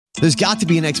There's got to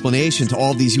be an explanation to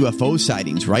all these UFO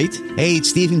sightings, right? Hey,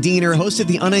 it's Stephen Diener, host of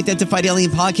the Unidentified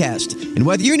Alien Podcast. And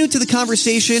whether you're new to the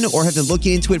conversation or have been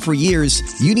looking into it for years,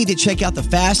 you need to check out the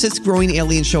fastest growing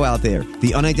alien show out there,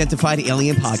 the Unidentified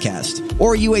Alien Podcast,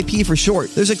 or UAP for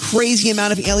short. There's a crazy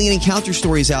amount of alien encounter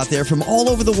stories out there from all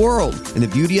over the world. And the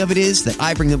beauty of it is that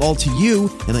I bring them all to you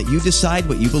and let you decide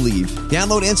what you believe.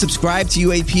 Download and subscribe to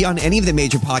UAP on any of the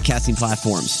major podcasting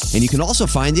platforms. And you can also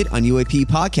find it on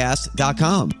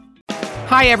UAPpodcast.com.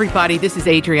 Hi, everybody. This is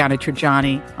Adriana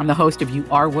Trajani. I'm the host of You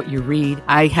Are What You Read.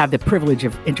 I have the privilege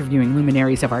of interviewing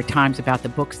luminaries of our times about the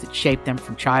books that shaped them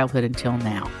from childhood until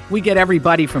now. We get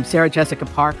everybody from Sarah Jessica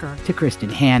Parker to Kristen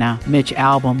Hanna, Mitch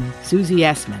Albom, Susie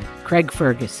Essman, Craig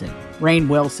Ferguson, Rainn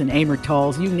Wilson, Amor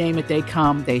Tolls, you name it, they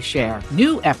come, they share.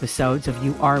 New episodes of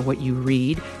You Are What You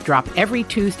Read drop every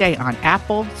Tuesday on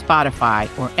Apple, Spotify,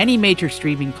 or any major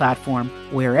streaming platform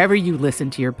wherever you listen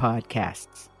to your podcasts.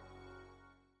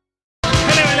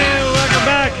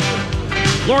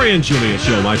 Lori and Julia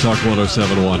Show, My Talk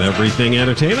 107.1, Everything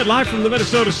Entertainment, live from the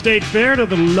Minnesota State Fair. To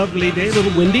the lovely day, a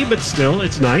little windy, but still,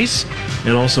 it's nice.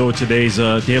 And also today's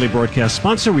daily broadcast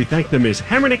sponsor, we thank them, is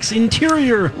Hammernix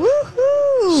Interior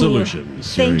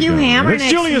Solutions. Thank you, Hammernix. It's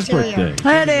Julia's birthday.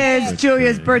 It is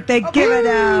Julia's birthday. Give it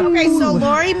up. Okay, so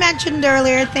Lori mentioned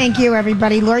earlier, thank you,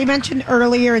 everybody. Lori mentioned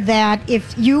earlier that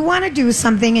if you want to do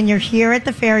something and you're here at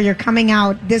the fair, you're coming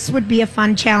out, this would be a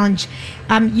fun challenge.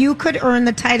 You could earn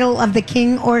the title of the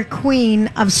king or queen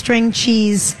of string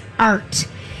cheese art.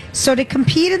 So to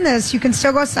compete in this, you can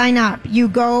still go sign up. You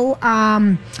go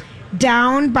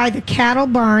down by the cattle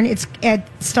barn. It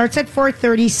starts at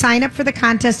 4:30. Sign up for the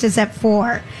contest is at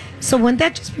 4. So wouldn't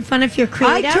that just be fun if you're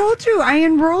creative? I told you. I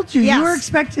enrolled you. Yes. You were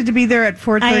expected to be there at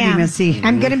 4:30, Missy.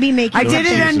 I'm going to be making I did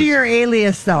it under your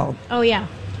alias, though. Oh, yeah.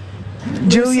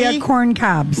 Julia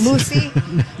Corncobs. Lucy.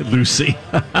 Lucy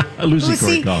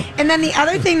Corncob. And then the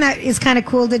other thing that is kind of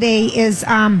cool today is,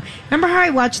 remember how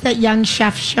I watched that Young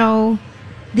Chef show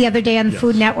the other day on the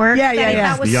Food Network? Yeah.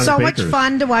 That was so much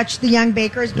fun to watch the young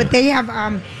bakers. But they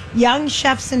have young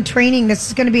chefs in training. This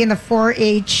is going to be in the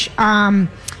 4-H,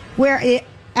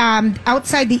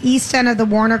 outside the east end of the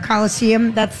Warner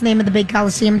Coliseum. That's the name of the big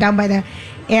Coliseum down by the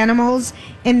animals.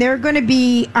 And they're going to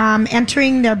be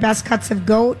entering their best cuts of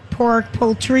goat, pork,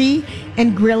 poultry,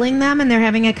 and grilling them. And they're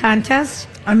having a contest.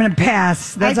 I'm going to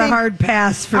pass. That's a hard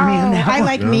pass for me on that one. I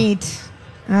like meat.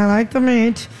 I like the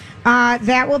meat.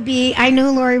 That will be. I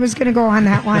knew Lori was going to go on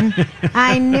that one.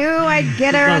 I knew I'd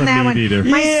get her on that one. Either.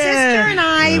 My sister and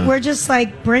I were just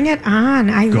like, bring it on.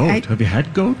 Goat. Have you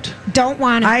had goat? Don't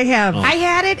want it. I have. I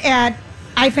had it at.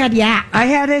 I've had yak. I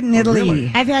had it in Italy.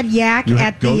 Really? I've had yak You at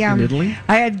had goat the. in Italy?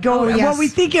 I had goat. Oh, yes. Well, we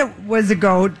think it was a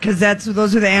goat because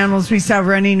those are the animals we saw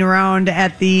running around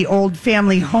at the old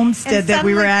family homestead that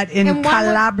we were at in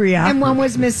Calabria. And one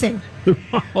was missing.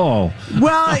 Oh.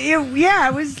 Well,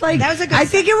 it was like, that was a good I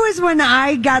think it was when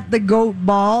I got the goat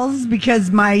balls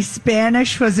because my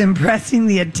Spanish was impressing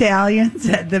the Italians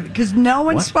because no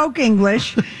one spoke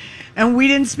English. And we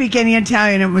didn't speak any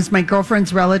Italian. It was my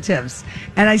girlfriend's relatives.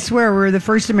 And I swear, we were the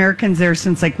first Americans there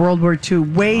since like World War II,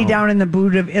 way down in the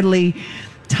boot of Italy.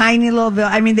 Tiny little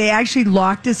village. I mean, they actually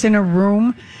locked us in a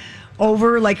room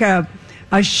over like a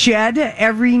shed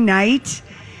every night.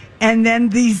 And then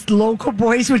these local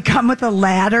boys would come with a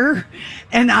ladder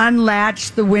and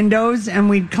unlatch the windows. And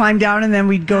we'd climb down and then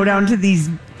we'd go down to these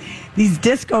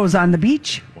discos on the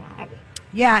beach.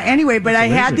 Yeah, anyway, but I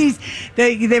had these,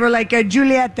 they were like,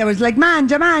 Juliet, that was like,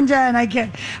 manja, and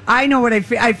I know what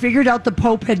I figured out the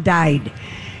Pope had died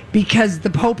because the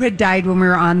Pope had died when we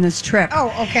were on this trip.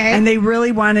 Oh, okay. And they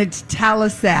really wanted to tell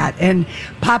us that. And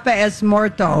Papa es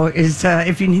morto is,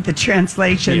 if you need the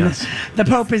translation, the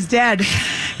Pope is dead.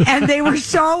 And they were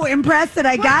so impressed that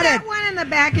I got that it. One in the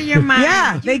back of your mind.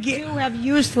 Yeah. You do have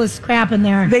useless crap in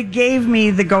there. They gave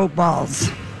me the goat balls.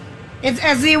 It's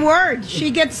as the award. She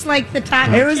gets like the top.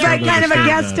 It was like kind of a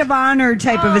guest of honor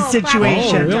type of a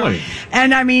situation. Oh, really?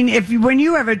 And I mean, when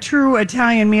you have a true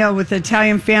Italian meal with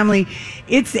Italian family,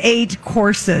 it's 8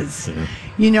 courses. Yeah.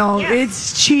 You know,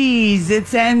 it's cheese,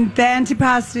 and the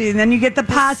antipasti, and then you get the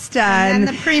pasta. And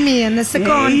the premium, the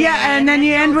seconda. Yeah, and then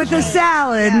you end with the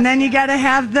salad, and then you got to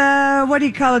have the, what do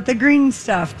you call it, the green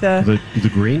stuff. The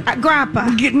green?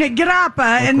 Grappa.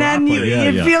 Grappa, and then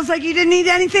it feels like you didn't eat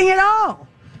anything at all.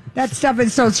 That stuff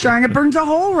is so strong, it burns a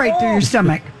hole right through your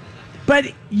stomach.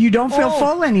 But you don't feel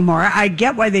full anymore. I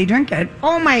get why they drink it.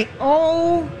 Oh my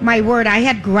word. I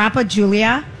had Grappa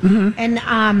Julia, and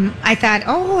I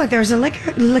thought, there's a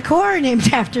liqueur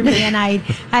named after me. And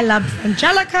I loved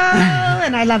Angelica,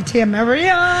 and I loved Tia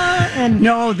Maria.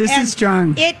 No, this is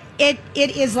strong. It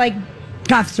is like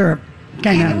cough syrup.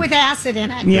 Kind of. with acid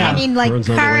in it. Yeah. I mean, like Burns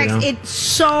on the car way X, down. it's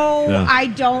so, Yeah. I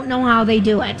don't know how they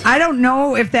do it. I don't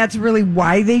know if that's really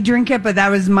why they drink it, but that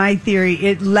was my theory.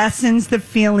 It lessens the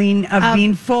feeling of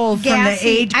being full from the Gassy.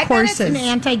 8 I courses. bet it's an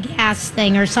anti-gas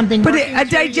thing or something. But working a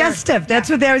through your- digestive. That's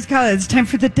what they always call it. It's time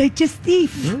for the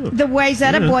digestive. The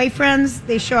Wayzata boyfriends,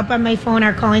 they show up on my phone,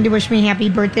 are calling to wish me happy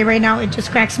birthday right now. It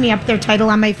just cracks me up. Their title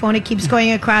on my phone, it keeps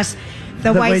going across the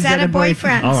Wayzata Wayzata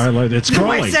boyfriend. boyfriends. Oh, I like it's The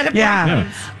crawling. Wayzata Yeah. Yeah.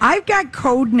 I've got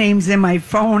code names in my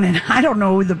phone, and I don't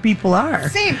know who the people are.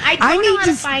 Same. I don't know how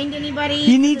to s- find anybody.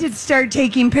 You need to start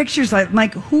taking pictures.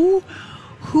 Like who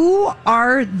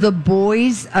are the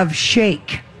boys of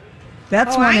Shake?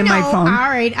 That's one I in know. my phone. All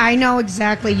right, I know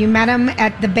exactly. You met them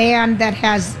at the band that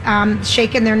has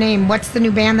shaken their name. What's the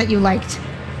new band that you liked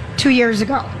 2 years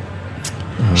ago?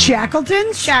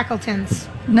 Shackletons? Shackletons.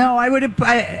 No, I would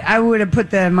have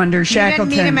put them under You Shackleton.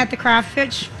 didn't meet them at the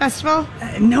Crawfish Festival?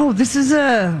 No, this is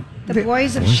a The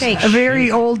Boys of Shake. a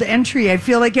very old entry. I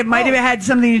feel like it might have had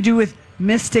something to do with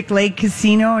Mystic Lake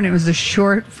Casino, and it was a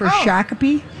short for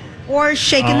Shakopee. Or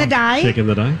Shaking the Die. Shaking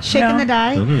the die. Shaking No. the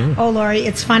Die. No. Oh, Lori,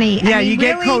 it's funny. Yeah, you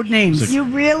get code names. You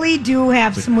really do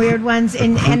have some weird ones.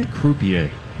 And Croupier.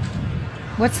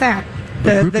 what's that?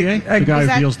 The croupier? The guy is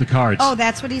that- who deals the cards. Oh,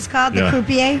 that's what he's called, the Yeah.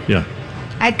 croupier? Yeah.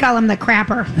 I'd call him the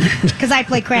crapper because I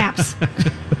play craps.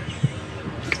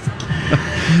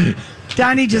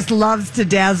 Donnie just loves to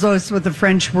dazzle us with a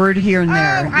French word here and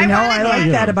there. Oh, you know, wanna I like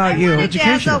dazzle- that about you.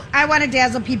 I want to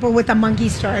dazzle people with a monkey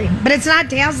story, but it's not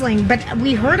dazzling. But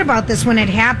we heard about this when it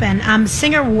happened.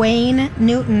 Singer Wayne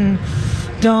Newton,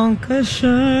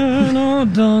 Dankeschön, oh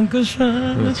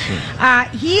Dankeschön.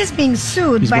 He is being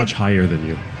sued He's by. much higher than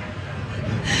you.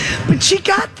 But she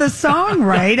got the song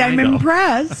right. I'm know.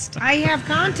 impressed. I have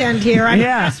content here. I'm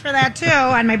Yeah. impressed for that too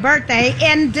on my birthday.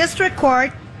 In district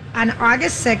court on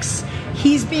August 6th,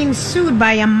 he's being sued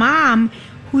by a mom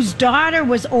whose daughter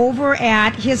was over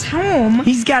at his home.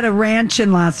 He's got a ranch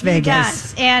in Las Vegas.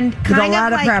 Yes, and With a kind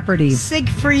lot of of like property.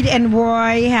 Siegfried and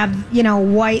Roy have,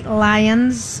 white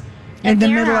lions In at the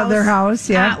their middle of their house,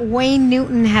 yeah. Wayne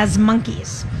Newton has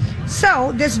monkeys.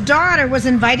 So this daughter was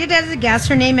invited as a guest.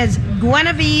 Her name is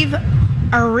Guinevere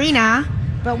Arena,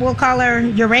 but we'll call her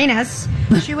Uranus.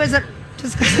 She was a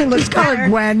just 'cause it looks Just call her better.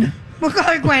 Gwen. We'll call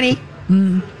her Gwenny.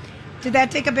 Did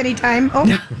that take up any time?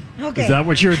 Oh, okay. Is that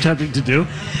what you're attempting to do?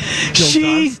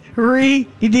 She's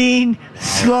reading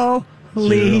slowly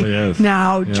really is.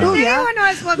 now. Yeah. Julia, Anyone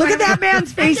knows what look at that Gwen-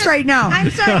 man's face right now. I'm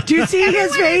sorry. Do you see his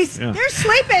Everyone face? is- They're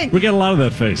sleeping. We get a lot of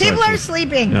that face. People actually. are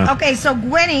sleeping. Yeah. Okay, so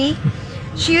Gwenny,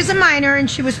 she was a minor and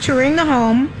she was touring the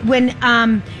home when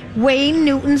Wayne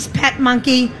Newton's pet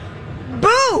monkey,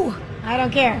 Boo, I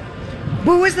don't care.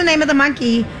 Boo was the name of the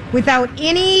monkey, without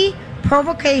any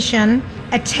provocation,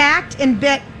 attacked and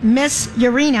bit Miss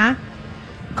Urena.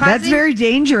 That's very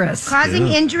dangerous. Causing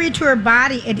injury to her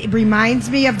body. It reminds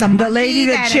me of the lady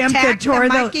that chimp that attacked tore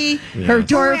the monkey. her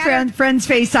tore Who had her friend's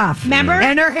face off. Remember?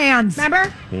 And her hands.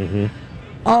 Remember?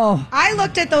 Oh, I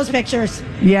looked at those pictures.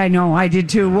 yeah, I know. I did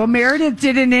too. Well, Meredith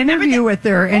did an interview with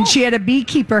her, and she had a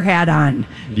beekeeper hat on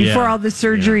before Yeah. all the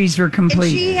surgeries were And complete.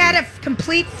 she had a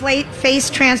complete face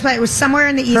transplant. It was somewhere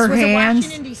in the east. Her was hands. it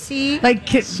Washington, D.C.? Like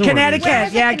Sort of. Where Connecticut.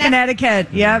 was it? Yeah, Connecticut.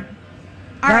 Yep.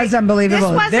 All That right, was unbelievable.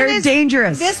 this wasn't They're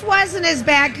dangerous. This wasn't as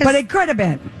bad But it could have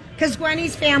been. because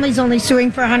Gwenny's family's only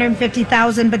suing for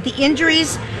 $150,000, but the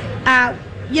injuries,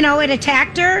 it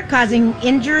attacked her, causing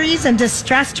injuries and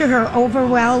distress to her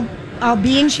overall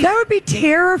being. That would be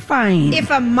terrifying.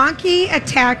 If a monkey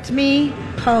attacked me,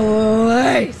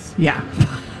 police. yeah.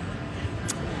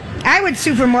 I would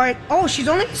sue for more. Oh, she's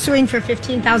only suing for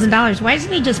 $15,000. Why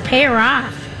doesn't he just pay her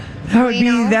off?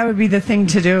 That would be the thing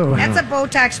to do. That's a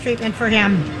Botox treatment for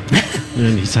him.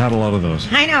 And he's had a lot of those.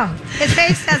 I know. His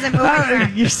face doesn't move. Oh,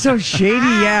 you're so shady,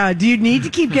 yeah. Do you need to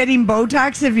keep getting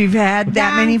Botox if you've had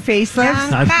that many facelifts?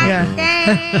 That's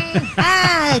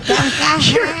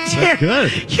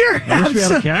good. You're I wish we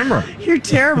had a camera. You're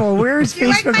terrible. Where's Do you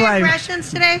like Facebook my Live?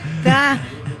 impressions today?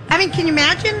 Can you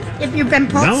imagine if you've been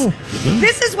pulsed? No.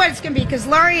 This is what it's going to be because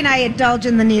Lori and I indulge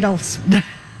in the needles.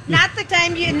 Not the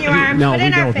time in your arms, No, but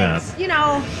in we our know face.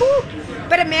 that. Whew.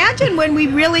 But imagine when we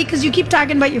really, because you keep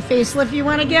talking about your facelift you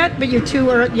want to get, but you're too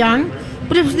young.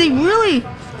 But if they really,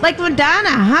 like Madonna,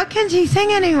 how can she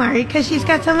sing anymore? Because she's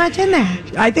got so much in there.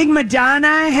 I think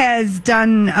Madonna has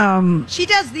done. She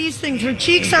does these things. Her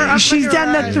cheeks are up. She's with her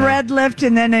done the eyes. thread lift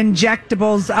and then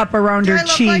injectables up around Do her I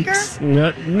look like cheeks. her?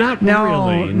 Not No,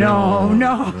 really. no.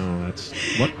 No, that's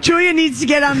what. Julia needs to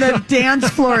get on the dance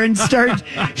floor and start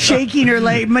shaking her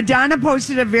leg. Madonna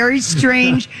posted a very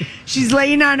strange. She's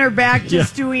laying on her back,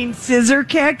 just doing scissor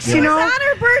kicks. Yeah. You It's know, on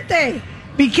her birthday.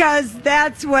 because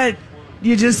that's what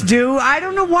You just do. I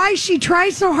don't know why she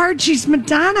tries so hard. She's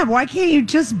Madonna. Why can't you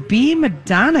just be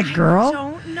Madonna, girl? I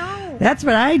don't know. That's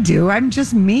what I do. I'm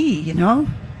just me,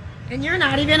 And you're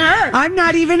not even her. I'm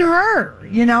not even her,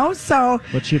 so.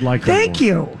 But she'd like her Thank more.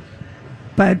 you.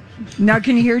 But now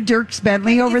can you hear Dirks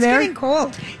Bentley over there? It's getting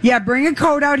cold. Yeah, bring a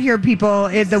coat out here, people.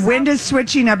 The wind is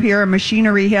switching up here on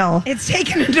Machinery Hill. It's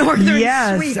taking a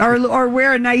northern sweep. Or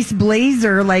wear a nice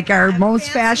blazer like our most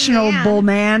fancy fashionable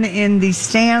man in the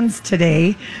stands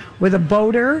today with a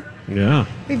boater. Yeah.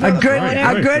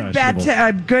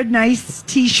 A good nice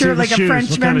T-shirt See like the a shoes. What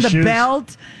Frenchman. kind of The shoes?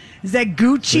 belt. Is that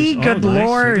Gucci? Oh, Good nice.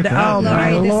 Lord. Look at that. Oh,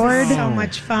 my Lori, Lord. This is so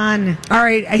much fun. All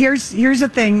right, here's the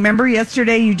thing. Remember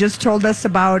yesterday you just told us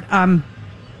about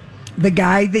the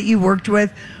guy that you worked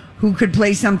with who could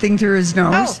play something through his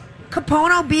nose? Oh,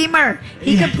 Capono Beamer.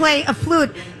 He could play a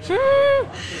flute.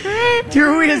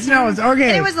 Through his nose. Okay.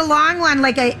 And it was a long one.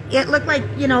 It looked like,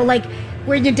 like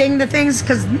where you ding the things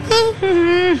because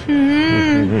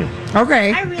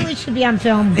Okay. I really should be on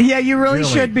film. Yeah, you really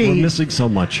should be. We're missing so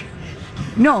much.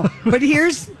 No, but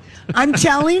I'm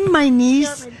telling my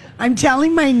niece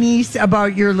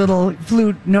about your little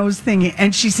flute nose thing,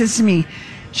 and she says to me,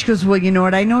 she goes, well, you know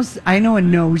what? I know a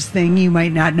nose thing you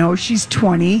might not know. She's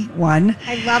 21.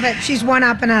 I love it. She's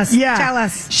one-upping us. Yeah. Tell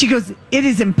us. She goes, it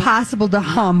is impossible to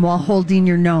hum while holding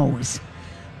your nose.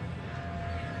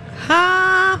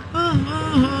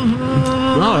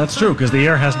 No, that's true, because the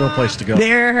air has no place to go.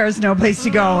 There has no place to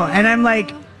go. And I'm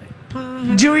like,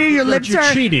 Julia, your lips you're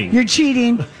are... cheating. You're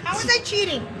cheating. How was I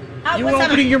cheating? You were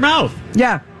opening your mouth.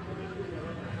 Yeah.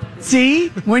 See?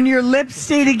 When your lips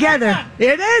stay together.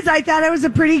 It is. I thought it was a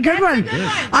pretty good one.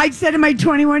 I said to my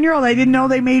 21-year-old, I didn't know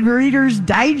they made Reader's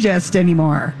Digest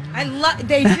anymore.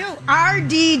 They do.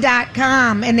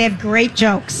 RD.com, and they have great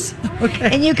jokes. Okay.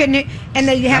 And you can, and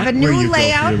they have a Where new you go for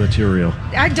layout. your material.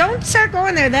 I don't start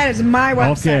going there. That is my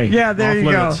website. Okay. Yeah, there Off you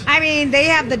limits. go. I mean, they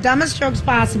have the dumbest jokes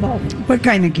possible. What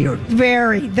kind of cute?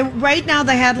 Very. Right now,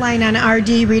 the headline on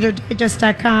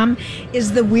RDReaderDigest.com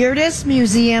is the weirdest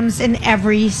museums in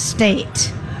every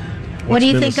state. What do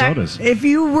you think? Minnesota's? If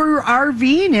you were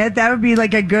RVing it, that would be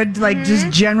like a good,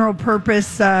 just general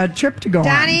purpose trip to go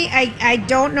Donnie, I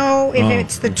don't know if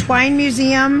it's the Twine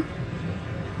Museum.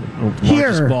 Largest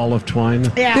Here. ball of twine.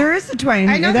 on. Yeah. There is a Twain.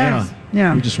 I know There is.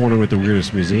 Yeah. We just wonder what the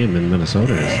weirdest museum in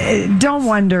Minnesota is. Don't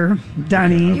wonder,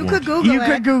 Donnie. You could Google You it.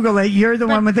 could Google it. You're the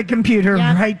one with the computer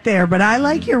Yeah. right there. But I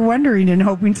like your wondering and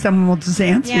hoping someone will just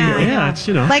answer Yeah. you. Yeah, it's,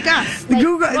 Like us. The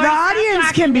Google, the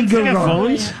audience can be Got Googled.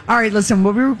 phones? All right, listen,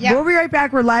 we'll be right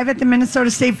back. We're live at the Minnesota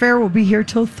State Fair. We'll be here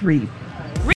till 3.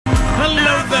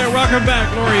 Hello there, welcome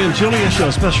back. Lori and Julia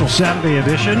Show, special Saturday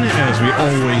edition, as we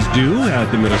always do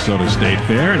at the Minnesota State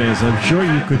Fair. And as I'm sure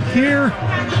you could hear,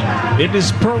 it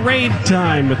is parade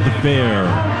time at the fair.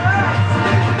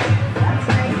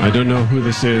 I don't know who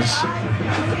this is,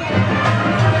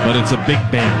 but it's a big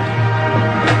band.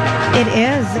 It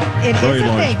is. It Very is a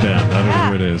large big band. I don't know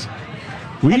who it is.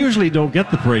 We usually don't get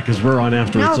the parade because we're on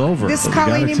after it's over. This but we got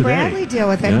Colleen it and today. Bradley deal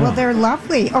with it. Yeah. Well, they're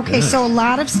lovely. Okay, so a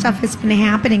lot of stuff has been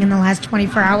happening in the last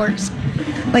 24 hours.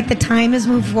 Like the time has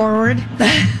moved forward.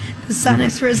 The sun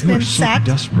has risen You are and so set.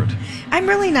 desperate. I'm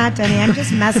really not, Denny. I'm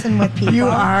just messing with people. You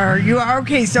are.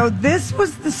 Okay, so this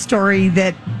was the story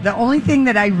that the only thing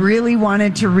that I really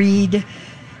wanted to read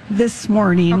this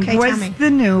morning Okay, tell was me. the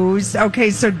news. Okay,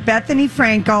 so Bethany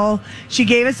Frankel, she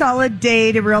gave us all a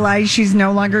day to realize she's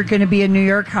no longer going to be a New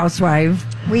York housewife.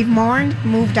 We've mourned,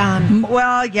 moved on.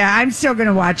 Well, yeah, I'm still going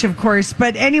to watch, of course.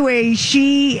 But anyway,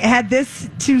 she had this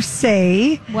to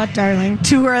say What, darling?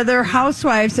 to her other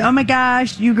housewives. Oh my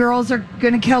gosh, you girls are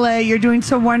going to kill it. You're doing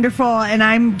so wonderful. And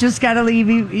I'm just got to leave,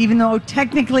 even though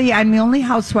technically I'm the only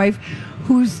housewife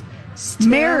who's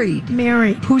married.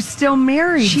 Who's still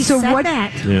married. She so said what,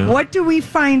 that. Yeah. What do we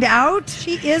find out?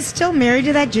 She is still married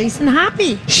to that Jason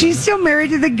Hoppy. She's still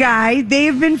married to the guy. They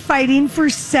have been fighting for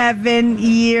 7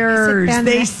 years. been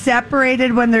They that-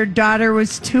 separated when their daughter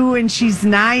was 2 and she's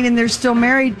 9, and they're still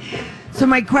married. So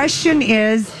my question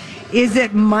is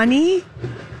it money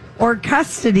or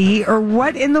custody, or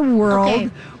what in the world Okay.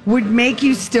 would make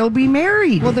you still be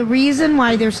married? Well, the reason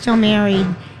why they're still married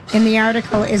in the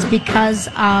article is because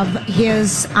of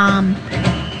his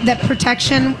that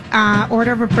protection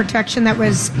order of protection that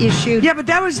was issued. Yeah, but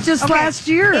that was just Okay. last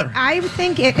year. I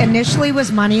think it initially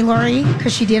was money, Lori,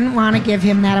 because she didn't want to give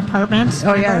him that apartment.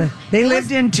 Oh, yeah. Remember? They It was-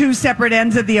 lived in 2 separate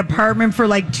ends of the apartment for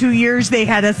like 2 years. They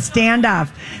had a standoff.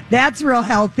 That's real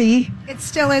healthy. It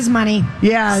still is money.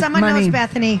 Yeah, Someone money. knows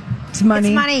Bethany. It's money.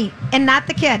 It's money, and not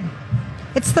the kid.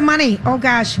 It's the money. Oh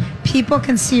gosh, people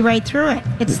can see right through it.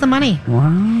 It's the money. Wow.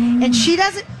 And she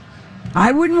doesn't.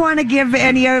 I wouldn't want to give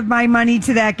any of my money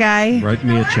to that guy. Write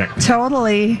me a check.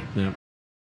 Totally. Yeah.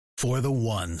 For the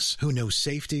ones who know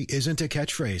safety isn't a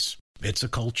catchphrase, it's a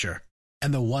culture.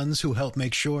 And the ones who help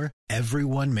make sure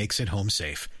everyone makes it home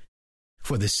safe.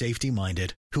 For the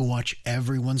safety-minded who watch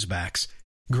everyone's backs,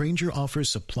 Grainger offers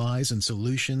supplies and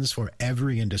solutions for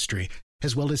every industry,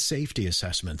 as well as safety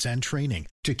assessments and training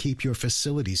to keep your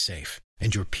facilities safe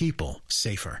and your people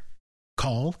safer.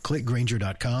 Call,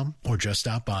 clickgrainger.com, or just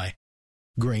stop by.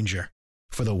 Grainger,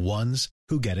 for the ones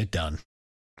who get it done.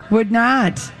 Would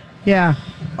not. Yeah.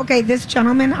 Okay, this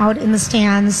gentleman out in the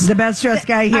stands. The best dressed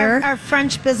guy here. Our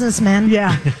French businessman.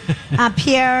 Yeah.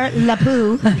 Pierre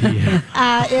Lapou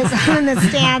is in the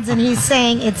stands, and he's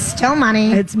saying it's still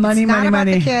money. It's money, it's not money, about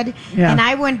money. The kid, yeah. And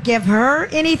I wouldn't give her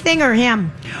anything or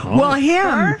him. Well, him.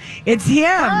 Her? It's him.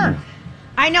 Her.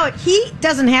 I know it. He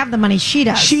doesn't have the money. She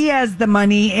does. She has the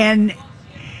money, and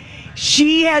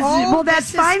she has. Well,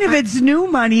 that's fine if it's new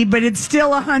money, but it's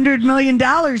still $100 million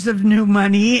of new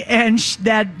money, and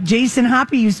that Jason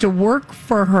Hoppy used to work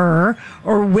for her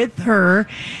or with her.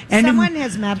 And someone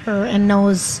has met her and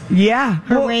knows.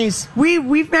 Her ways.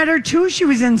 We've met her too. She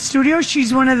was in studio.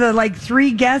 She's one of the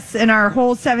 3 guests in our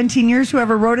whole 17 years who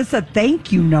ever wrote us a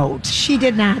thank you note. She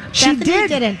did not. She Bethany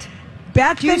didn't.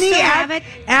 Bethany,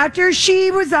 after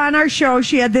she was on our show,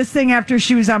 she had this thing after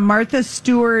she was on Martha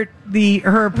Stewart,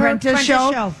 her apprentice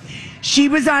show. She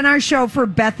was on our show for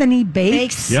Bethany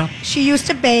Bakes. Yeah. She used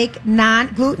to bake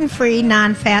gluten-free,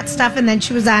 non-fat stuff, and then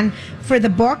she was on for the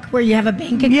book where you have a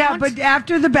bank account. Yeah, but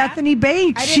after the Bethany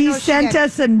Bakes, she sent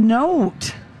us a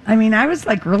note. I mean, I was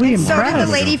really impressed. So did the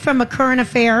lady from A Current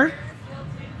Affair.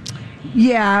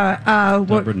 Yeah.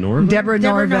 Deborah Norville? Deborah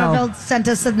Norville sent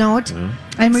us a note. Yeah.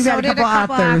 And we've got a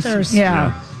couple authors.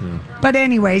 Yeah. But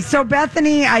anyway, so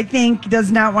Bethany, I think,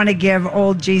 does not want to give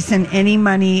old Jason any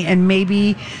money, and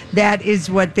maybe that is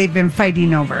what they've been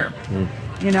fighting over.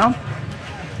 You know?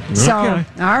 Okay. So,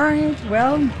 all right.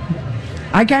 Well,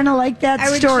 I kind of like that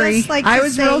story. I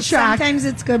was real shocked. Sometimes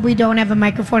it's good we don't have a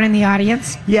microphone in the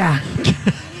audience. Yeah.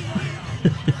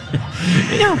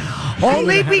 No.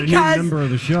 Only because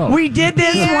we did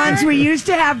this once. We used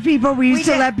to have people. We used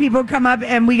to let people come up,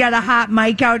 and we got a hot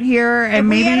mic out here, and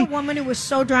maybe we had a woman who was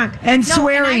so drunk and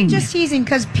swearing. And I'm just teasing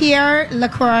because Pierre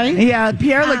LaCroix. Yeah,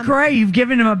 Pierre LaCroix. You've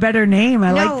given him a better name.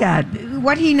 I like that.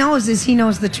 What he knows is he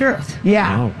knows the truth.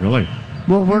 Yeah. Oh, really?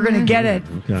 Well, we're going to get it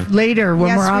later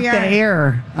when we're off the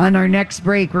air on our next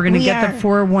break. We're going to get the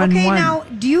 411. Okay, now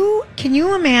can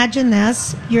you imagine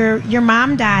this? Your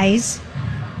mom dies.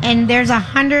 And there's not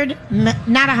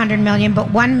 $100 million, but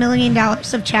 $1 million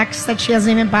of checks that she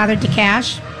hasn't even bothered to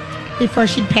cash before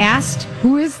she'd passed.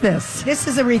 Who is this? This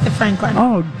is Aretha Franklin.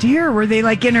 Oh, dear. Were they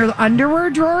in her underwear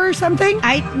drawer or something?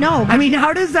 No. I mean,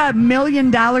 how does $1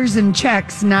 million in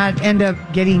checks not end up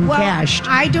getting cashed?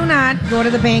 I do not go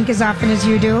to the bank as often as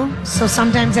you do, so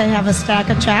sometimes I have a stack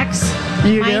of checks.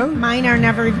 You do? Mine are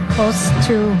never even close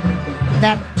to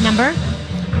that number.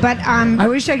 But I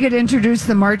wish I could introduce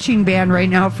the marching band right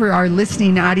now for our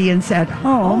listening audience at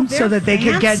home, so that they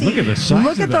could get look at the size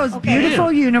look at those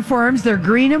beautiful uniforms. They're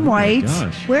green and white.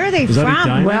 Where are they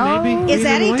from? Is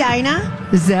that Edina?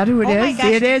 Is that who it is? My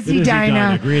gosh. It is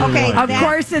Edina. Okay, of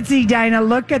course it's Edina.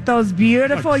 Look at those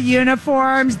beautiful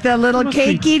uniforms. The little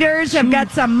cake eaters have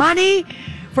got some money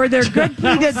for their good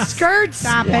pleated skirts.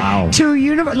 Stop it.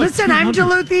 Listen, I'm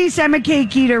Duluth East. I'm a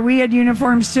cake eater. We had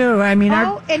uniforms too. I mean,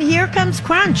 and here comes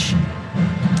Crunch.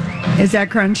 Is that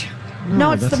Crunch?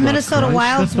 No, it's the Minnesota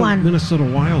Wilds one. Minnesota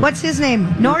Wilds. What's his name?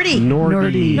 Nordy.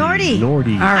 Nordy. All right.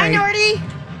 Hi, Nordy.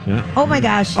 Yeah. Oh my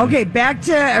gosh. Okay, back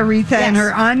to Aretha and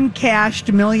her uncashed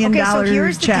 $1 million so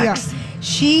here's checks. The deal.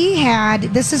 She had.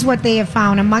 This is what they have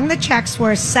found. Among the checks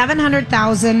were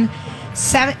 700,000.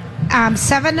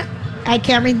 I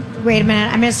can't read. Wait a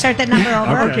minute. I'm going to start that number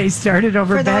over. Okay, start it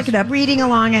over. For back those it up. reading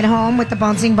along at home with the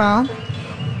bouncing ball.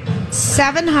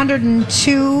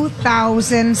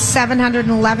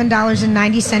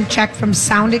 $702,711.90 check from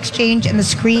Sound Exchange and the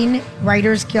Screen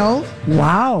Writers Guild.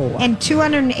 Wow. And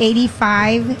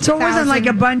 $285,000. So it wasn't like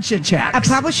a bunch of checks. A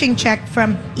publishing check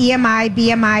from EMI,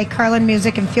 BMI, Carlin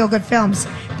Music, and Feel Good Films.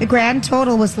 The grand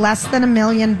total was less than $1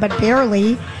 million, but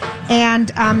barely.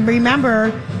 And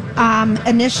remember,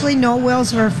 initially no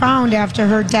wills were found after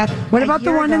her death. What about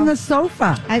the one in the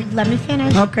sofa? Let me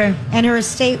finish. Okay. And her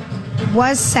estate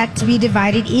was set to be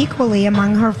divided equally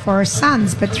among her 4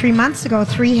 sons, but 3 months ago,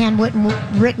 3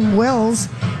 handwritten wills,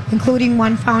 including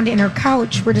one found in her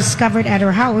couch, were discovered at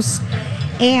her house.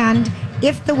 And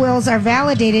if the wills are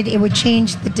validated, it would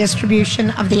change the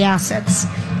distribution of the assets.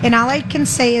 And all I can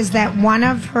say is that one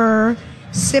of her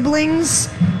siblings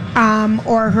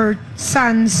or her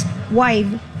son's wife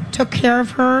took care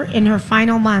of her in her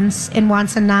final months and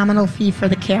wants a nominal fee for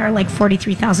the care, like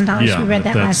 $43,000. Yeah, we read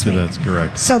that last week. That's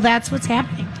correct. So that's what's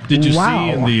happening. Did you see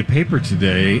in the paper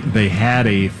today, they had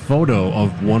a photo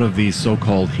of one of these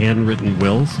so-called handwritten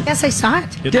wills? Yes, I saw it.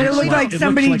 Did it look like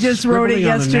somebody just wrote it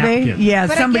yesterday? Yeah,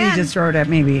 But somebody again- just wrote it,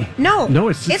 maybe. No,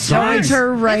 it's hers. It's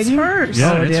her writing? It's hers.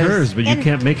 Yeah, Oh, it it's is. hers, but you And-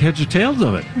 can't make heads or tails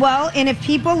of it. Well, and if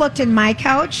people looked in my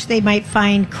couch, they might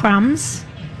find crumbs,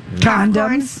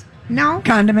 Condoms, no,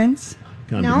 condiments.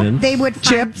 no, Condiments. they would find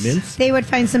Chips. Mints. They would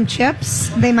find some chips.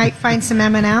 They might find some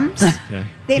M&Ms. Okay.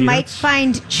 They might Peanuts.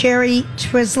 find cherry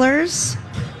Twizzlers,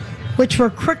 which were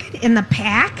crooked in the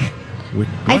pack.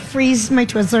 I freeze my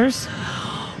Twizzlers.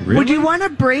 Really? Would you want to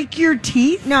break your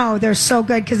teeth? No, they're so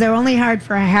good because they're only hard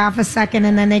for a half a second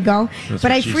and then they go. That's But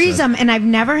what I she freeze said. them, and I've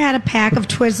never had a pack of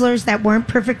Twizzlers that weren't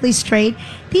perfectly straight.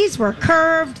 These were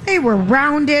curved, they were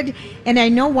rounded, and I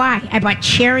know why. I bought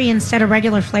cherry instead of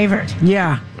regular flavored.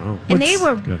 Yeah. Oh. And they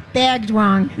were good. bagged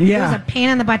wrong. It Yeah. was a pain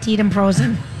in the butt to eat them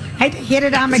frozen. I had to hit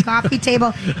it on my coffee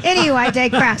table. Anyway, I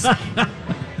digress.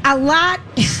 A lot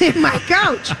in my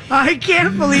couch. I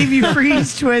can't believe you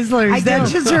freeze Twizzlers. I That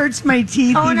do. just hurts my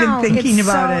teeth even thinking it's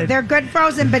about so- it. They're good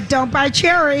frozen, but don't buy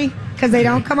cherry because they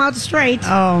don't come out straight.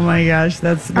 Oh my gosh,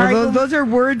 that's All right, well- those are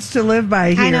words to live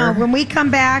by here. I know. When we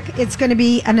come back, it's going to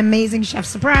be an amazing chef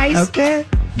surprise. Okay.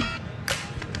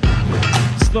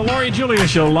 It's the Lori and Julia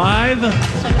Show live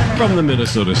from the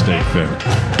Minnesota State Fair.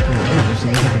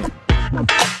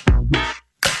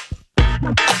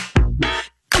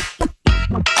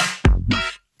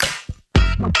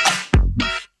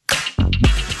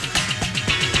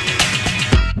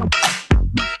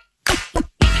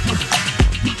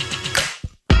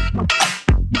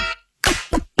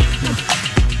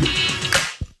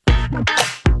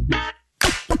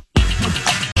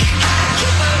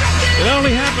 It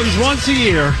only happens once a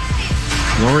year.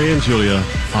 Lori and Julia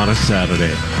on a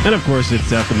Saturday. And of course,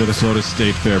 it's at the Minnesota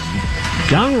State Fair.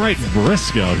 Downright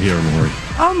brisk out here, Lori.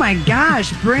 Oh my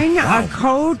gosh, bring a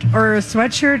coat or a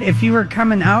sweatshirt if you were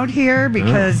coming out here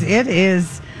because it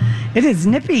is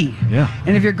nippy. Yeah.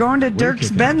 And if you're going to Dirk's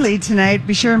kicking. Bentley tonight,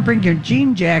 be sure and bring your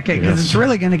jean jacket because Yes. it's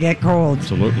really going to get cold.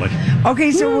 Absolutely.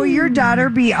 Okay, so will your daughter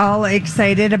be all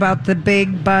excited about the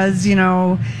big buzz,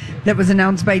 that was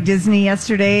announced by Disney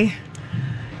yesterday?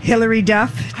 Hillary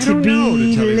Duff I to don't know,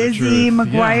 be to tell you the Lizzie truth.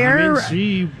 McGuire. Yeah,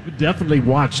 she definitely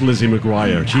watched Lizzie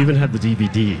McGuire. She even had the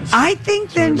DVDs. I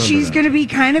think then remember she's that. going to be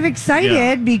kind of excited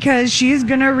Yeah. because she's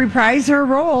going to reprise her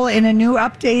role in a new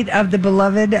update of the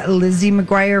beloved Lizzie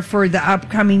McGuire for the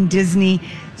upcoming Disney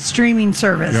streaming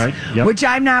service, Right, yep. which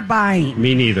I'm not buying.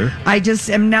 Me neither. I just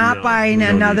am not No, buying we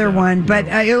don't another need that. one, but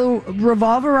No. it'll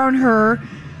revolve around her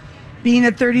being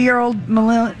a 30-year-old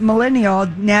millennial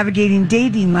navigating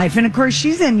dating life. And of course,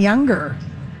 she's in younger.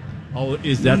 Oh,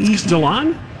 is that still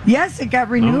on? Yes, it got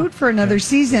renewed Oh, for another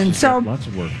season. So Lots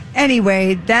of work.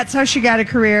 anyway, that's how she got a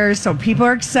career. So people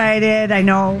are excited. I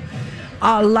know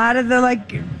a lot of the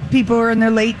people who are in their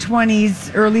late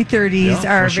 20s, early 30s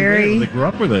Yeah, are especially very They grew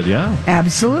up with it, yeah.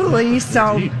 absolutely.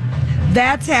 So Indeed.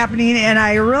 that's happening, and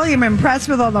I really am impressed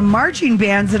with all the marching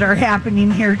bands that are happening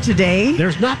here today.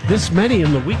 There's not this many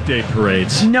in the weekday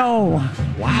parades. No,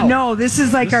 Wow. no, this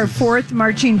is like This our is- fourth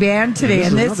marching band today,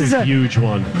 and this is another a huge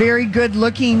one. very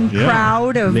good-looking Yeah,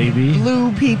 crowd of Navy.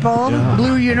 blue people, Yeah.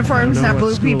 blue I uniforms, don't know not what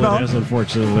blue school people. It is,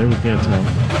 unfortunately, we can't tell.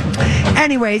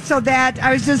 Anyway, so that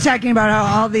I was just talking about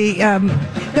how all the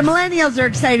millennials are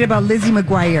excited about Lizzie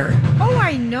McGuire, Oh,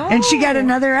 I know. and she got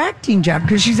another acting job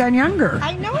because she's on younger,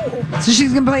 I know. so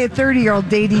she's gonna play a 30-year-old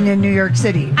dating in New York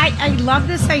City. I love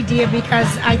this idea because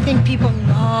I think people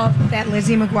love that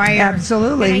Lizzie McGuire.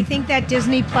 Absolutely. And I think that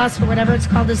Disney Plus or whatever it's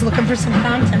called is looking for some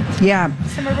content, Yeah.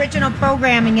 some original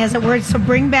programming, as it were. So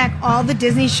bring back all the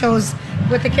Disney shows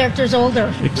with the characters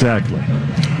older. Exactly.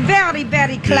 Very,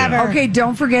 very clever. Okay,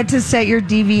 don't forget to set your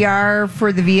DVR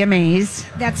for the VMAs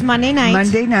That's Monday night.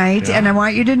 Monday night, Yeah. and I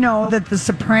want you to know that the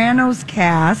Sopranos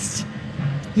cast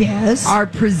Yes. are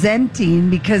presenting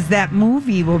because that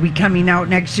movie will be coming out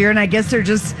next year, and I guess they're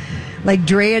just like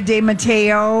Drea De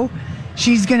Matteo.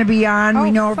 She's going to be on. Oh,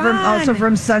 we know her from fun. also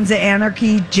from Sons of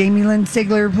Anarchy. Jamie Lynn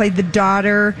Sigler played the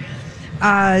daughter.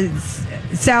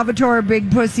 Salvatore Big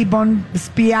Pussy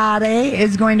Bonspiate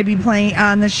is going to be playing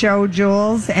on the show,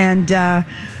 Jules. And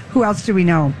who else do we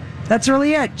know? That's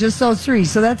really it. Just those three.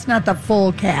 So that's not the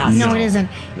full cast. No, it isn't.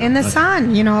 And the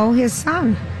son, his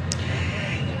son.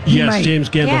 Yes, might. James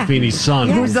Gandolfini's son.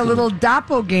 Who's a little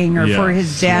doppelganger Yeah. for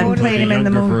his dad and Totally. played him in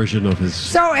the younger movie. version of his.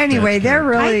 So anyway, dad's they're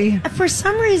character. really For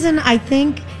some reason, I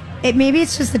think maybe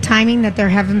it's just the timing that there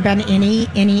haven't been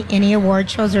any award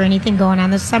shows or anything going on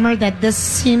this summer, that this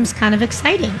seems kind of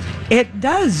exciting. It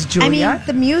does, Julia. I mean,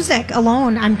 the music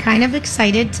alone, I'm kind of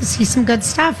excited to see some good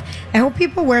stuff. I hope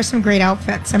people wear some great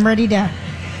outfits. I'm ready to...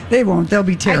 They won't. They'll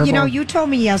be terrible. You told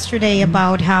me yesterday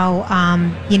about how,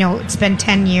 it's been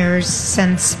 10 years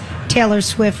since Taylor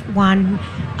Swift won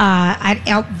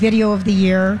Video of the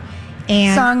Year.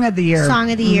 And Song of the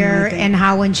Year. And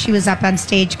how when she was up on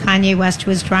stage, Kanye West,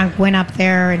 who was drunk, went up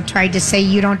there and tried to say,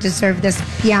 "You don't deserve this,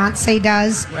 Beyonce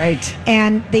does." Right.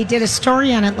 And they did a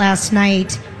story on it last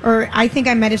night, or I think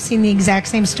I might have seen the exact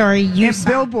same story you saw.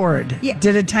 Billboard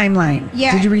did a timeline.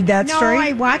 Yeah. Did you read that story? No,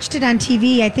 I watched it on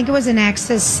TV. I think it was an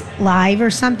Access Live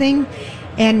or something.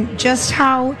 And just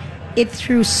how it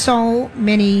threw so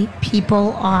many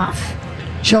people off.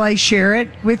 Shall I share it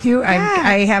with you? Yeah,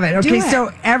 I have it. Okay, so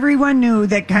everyone knew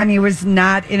that Kanye was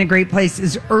not in a great place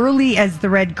as early as the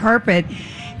red carpet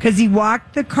because he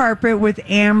walked the carpet with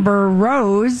Amber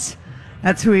Rose.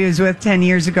 That's who he was with 10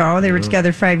 years ago. They were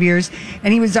together 5 years.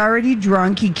 And he was already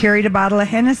drunk. He carried a bottle of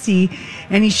Hennessy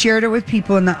and he shared it with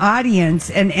people in the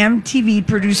audience. And MTV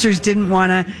producers didn't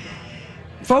want to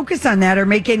focus on that or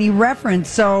make any reference.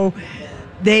 So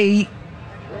they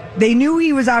knew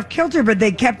he was off kilter, but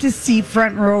they kept his seat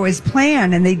front row as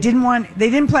planned, and they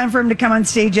didn't plan for him to come on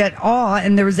stage at all.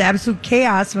 And there was absolute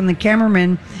chaos when the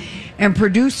cameraman and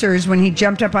producers, when he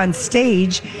jumped up on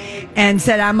stage and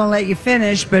said, "I'm gonna let you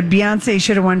finish," but Beyonce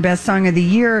should have won Best Song of the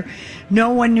Year.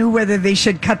 No one knew whether they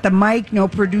should cut the mic. No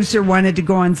producer wanted to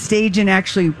go on stage and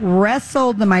actually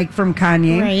wrestle the mic from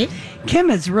Kanye. Right. Kim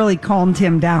has really calmed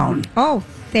him down. Oh,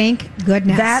 thank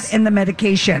goodness. That and the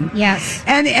medication. Yes.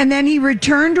 And then he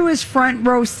returned to his front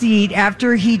row seat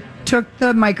after he took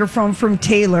the microphone from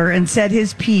Taylor and said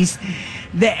his piece.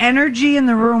 The energy in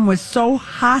the room was so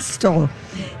hostile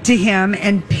to him,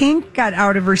 and Pink got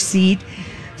out of her seat,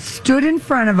 stood in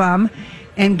front of him,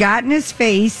 and got in his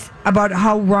face about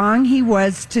how wrong he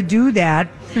was to do that.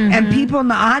 Mm-hmm. And people in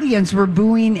the audience were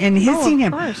booing and hissing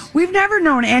him. Course. We've never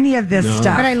known any of this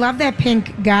stuff. But I love that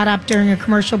Pink got up during a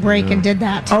commercial break and did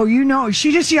that. Oh,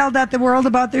 she just yelled at the world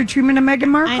about their treatment of Meghan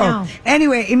Markle. I know.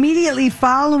 Anyway, immediately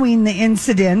following the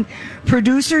incident,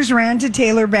 producers ran to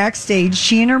Taylor backstage.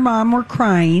 She and her mom were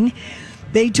crying.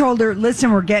 They told her,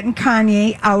 "Listen, we're getting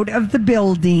Kanye out of the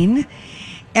building,"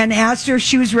 and asked her if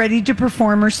she was ready to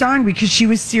perform her song because she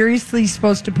was seriously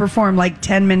supposed to perform like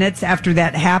 10 minutes after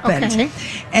that happened. Okay.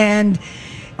 And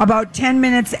about 10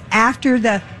 minutes after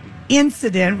the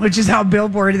incident, which is how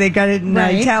Billboard, they got it in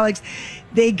italics,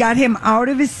 they got him out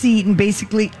of his seat and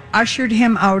basically ushered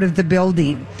him out of the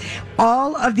building.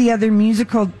 All of the other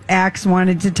musical acts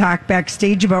wanted to talk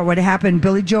backstage about what happened.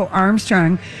 Billie Joe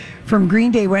Armstrong from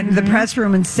Green Day went into the press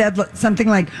room and said something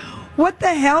like, "What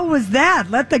the hell was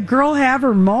that? Let the girl have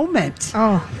her moment."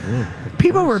 Oh.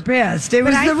 People were pissed. It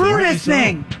was the rudest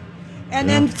thing. And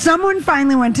then someone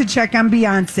finally went to check on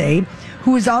Beyonce,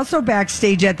 who was also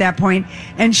backstage at that point,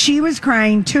 and she was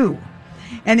crying too.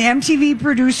 And MTV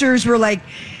producers were like,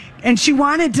 and she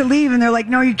wanted to leave, and they're like,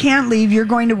 "No, you can't leave. You're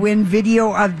going to win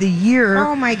Video of the Year.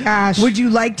 Oh, my gosh. Would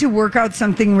you like to work out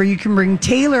something where you can bring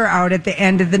Taylor out at the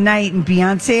end of the night?" And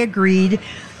Beyonce agreed.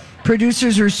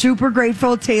 Producers were super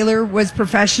grateful. Taylor was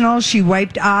professional. She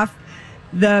wiped off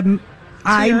the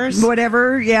tears.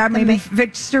 Maybe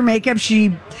fixed her makeup.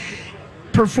 She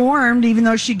performed, even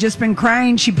though she'd just been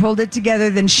crying. She pulled it together.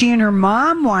 Then she and her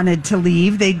mom wanted to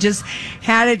leave. They just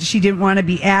had it. She didn't want to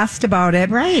be asked about it.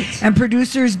 Right. And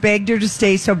producers begged her to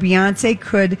stay so Beyonce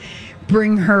could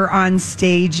bring her on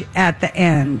stage at the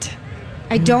end.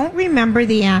 I don't remember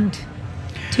the end.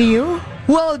 Do you?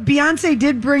 Well, Beyonce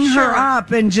did bring her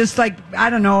up, and just like, I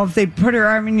don't know if they put her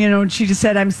arm, and she just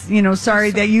said, "I'm,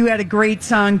 sorry that you had a great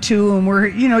song too," and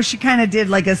we're, she kind of did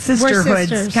like a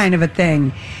sisterhood kind of a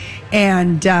thing,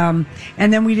 and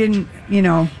then we didn't,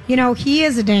 he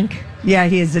is a dink. Yeah,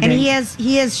 he is a dink,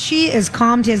 and she has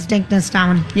calmed his dinkness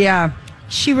down. Yeah.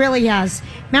 She really has.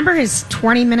 Remember his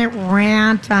 20-minute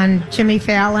rant on Jimmy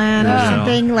Fallon or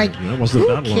something? Like, that wasn't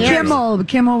that long.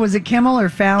 Kimmel, was it Kimmel or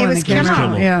Fallon? It was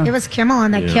Kimmel. Yeah. It was Kimmel,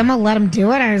 and Kimmel let him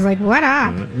do it. I was like, what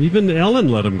up? Even Ellen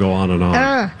let him go on and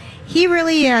on. He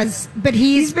really is. But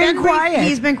he's been quiet.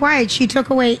 He's been quiet. She took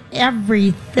away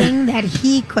everything that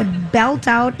he could belt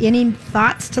out any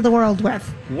thoughts to the world with.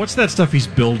 What's that stuff he's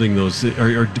building? Those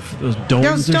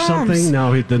domes or something?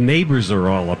 Now the neighbors are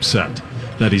all upset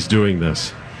that he's doing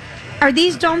this. Are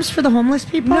these domes for the homeless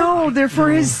people? No, they're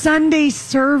for his Sunday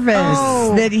service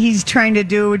that he's trying to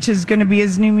do, which is going to be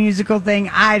his new musical thing.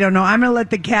 I don't know. I'm going to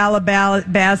let the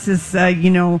Calabasas,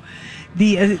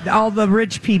 all the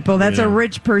rich people. That's a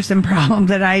rich person problem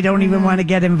that I don't even want to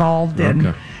get involved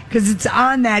in. because it's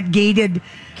on that gated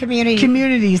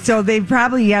community. So they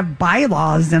probably have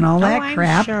bylaws and all that I'm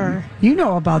crap. sure. You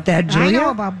know about that, Julia. I know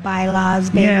about bylaws,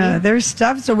 baby. Yeah, there's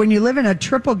stuff. So when you live in a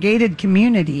triple gated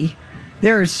community,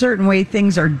 there are certain way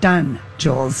things are done,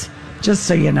 Jules. Just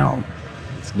so you know.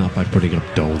 It's not by putting up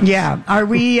domes. Yeah. Are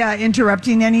we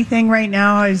interrupting anything right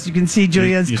now? As you can see,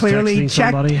 Julia's You clearly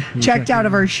texting checked out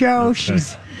of our show. Okay.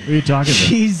 She's. Who are you talking to?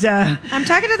 She's. I'm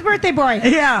talking to the birthday boy.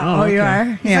 Yeah. Oh, You okay. are.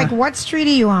 He's Yeah. like, what street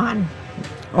are you on?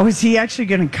 Oh, is he actually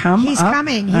going to come? He's up?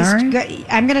 coming. All right.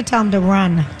 I'm going to tell him to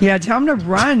run. Yeah, tell him to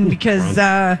run because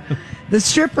the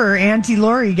stripper, Auntie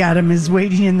Lori, got him, is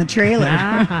waiting in the trailer.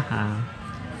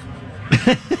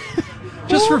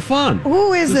 Just for fun.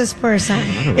 Who is this person?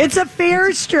 It's a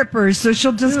fair stripper, so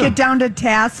she'll just get down to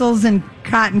tassels and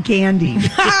cotton candy.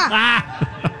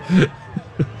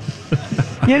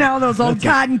 You know, those old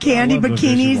cotton candy I love the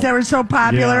bikinis visual. that were so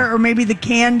popular, Yeah. or maybe the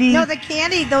candy. No, the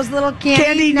candy, those little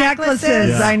candy necklaces.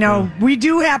 Yeah. I know. We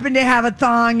do happen to have a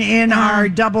thong in our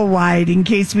double wide in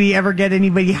case we ever get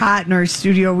anybody hot in our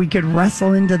studio. We could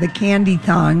wrestle into the candy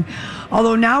thong.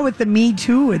 Although now with the Me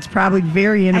Too, it's probably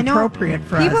very inappropriate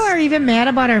for People us. are even mad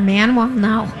about our man wall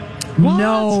now.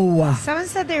 No. Someone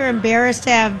said they were embarrassed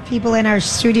to have people in our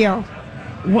studio.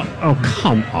 What? Oh,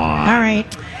 come on. All right.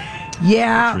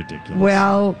 Yeah. That's ridiculous.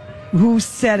 Well, who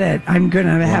said it? I'm going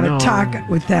to have no. a talk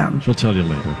with them. She'll tell you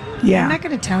later. I'm Yeah. not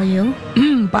going to tell you.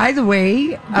 By the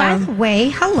way, By the way,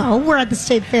 hello. We're at the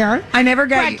State Fair. I never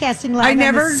got Broadcasting live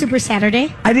on this Super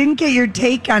Saturday. I didn't get your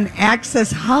take on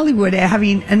Access Hollywood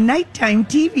having a nighttime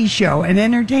TV show, an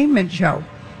entertainment show.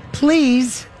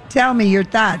 Please tell me your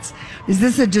thoughts. Is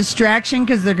this a distraction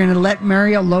because they're going to let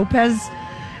Mario Lopez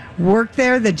work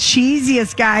there? The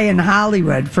cheesiest guy in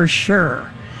Hollywood, for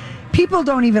sure. People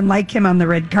don't even like him on the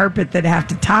red carpet that have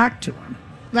to talk to him.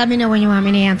 Let me know when you want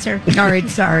me to answer. All right,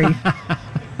 sorry.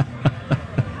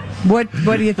 What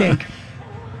do you think?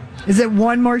 Is it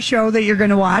one more show that you're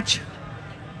going to watch?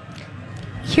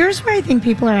 Here's where I think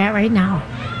people are at right now.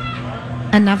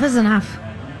 Enough is enough.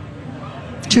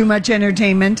 Too much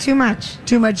entertainment? Too much.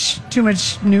 Too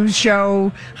much news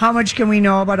show. How much can we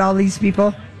know about all these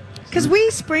people? Because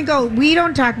we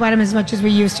don't talk about them as much as we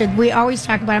used to. We always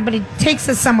talk about them, but it takes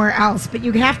us somewhere else. But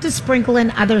you have to sprinkle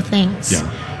in other things.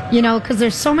 Yeah. You know, because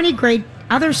there's so many great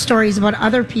other stories about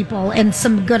other people and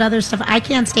some good other stuff. I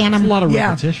can't stand them. A lot of Yeah.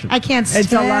 repetition. I can't stand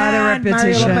It's a lot of Mario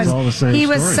repetition. Lopez. It's all the same He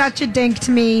was stories. such a dink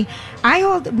to me.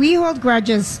 We hold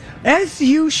grudges. As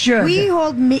you should. We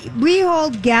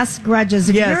hold guest grudges.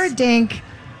 If Yes. you're a dink,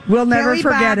 We'll never Billy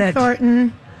forget Bob it.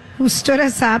 Thornton, who stood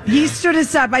us up. He stood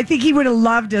us up. I think he would have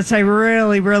loved us. I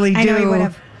really, really do. I know he would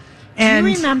have. And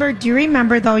Do you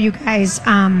remember though, you guys,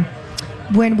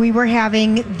 when we were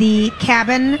having the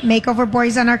cabin makeover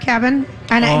boys on our cabin?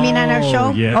 On our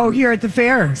show? Yeah. oh, here at the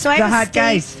fair. So I the have a hot State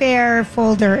guys. Fair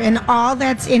folder, and all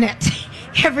that's in it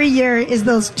every year is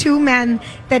those two men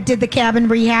that did the cabin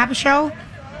rehab show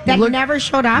that Look- never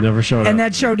showed up. Never showed And up.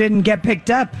 that show didn't get picked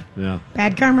up. Yeah.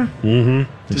 Bad karma.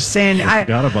 Just saying. I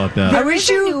Forgot about that. I wish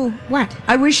you. What?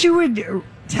 I wish you would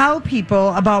tell people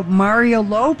about Mario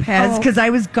Lopez Oh. because I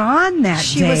was gone that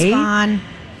She day. was gone.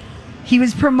 He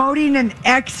was promoting an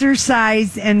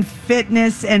exercise and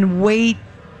fitness and weight,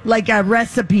 like a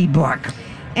recipe book.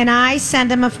 And I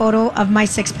sent him a photo of my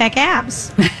six-pack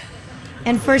abs.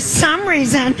 And for some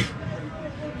reason,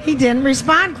 he didn't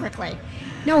respond quickly.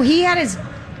 No, he had his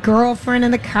girlfriend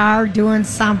in the car doing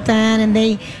something, and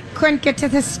they couldn't get to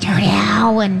the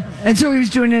studio. And And so he was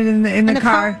doing it in the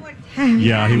car. phone would-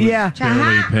 Yeah, he was Yeah.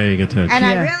 barely paying attention. And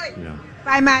I Yeah. really, Yeah.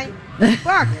 by my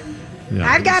book, Yeah,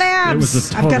 I've got It was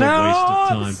abs. a I've total got waste of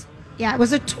time. abs. yeah, it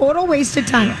was a total waste of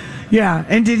time. Yeah.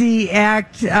 And did he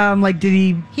act like? Did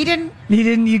he? He didn't. He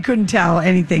didn't. You couldn't tell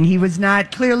anything. He was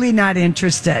clearly not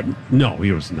interested. No,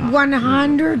 he was not.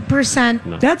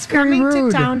 100% That's very coming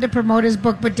rude. to town to promote his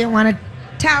book, but didn't want to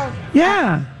tell.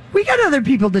 Yeah. We got other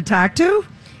people to talk to,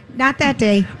 Not that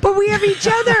day. but we have each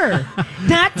other.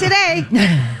 Not today.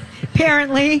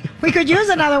 Apparently, we could use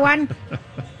another one.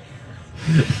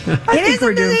 I It think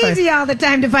we're isn't doing as fine. easy all the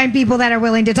time to find people that are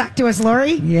willing to talk to us,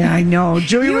 Lori. Yeah, I know.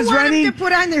 Julia You was want running. them to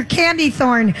put on their candy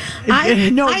thorn.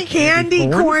 Candy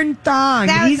corn thong.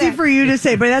 That was Easy it. for you to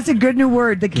say, but that's a good new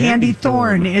word. The candy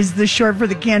thorn is the short for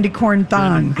the candy corn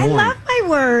thong. I love my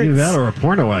words. Either that or a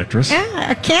porno actress. Yeah,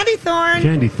 a candy thorn.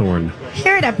 Candy thorn.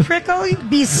 Here to prickle,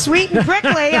 be sweet and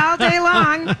prickly all day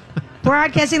long.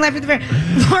 Broadcasting live at the fair.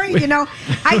 Lori,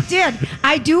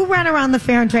 I do run around the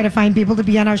fair and try to find people to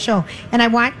be on our show. And I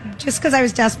want, just because I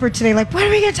was desperate today, like, what are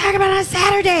we going to talk about on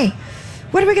Saturday?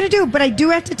 What are we going to do? But I do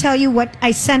have to tell you what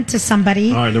I sent to somebody.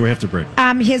 All right, then we have to break.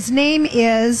 His name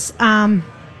is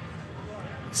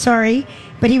Sorry.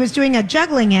 But he was doing a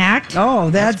juggling act. Oh,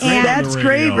 that's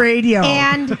great radio.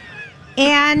 And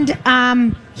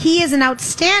he is an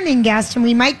outstanding guest, and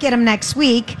we might get him next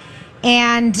week.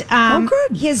 And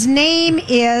good. His name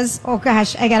is, oh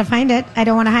gosh, I got to find it. I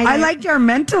don't want to hide it. I liked our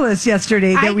mentalist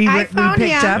yesterday that we picked up.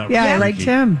 Yeah, I liked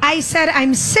him. I said,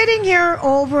 I'm sitting here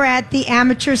over at the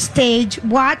amateur stage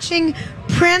watching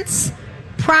Prince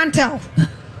Pronto,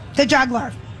 the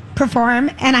juggler, perform.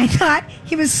 And I thought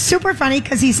he was super funny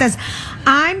because he says,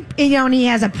 and he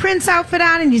has a Prince outfit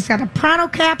on, and he's got a Pronto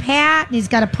cap hat, and he's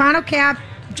got a Pronto cap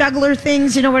juggler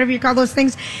things, whatever you call those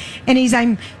things. And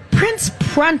I'm Prince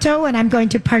Pronto, and I'm going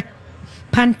to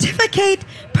pontificate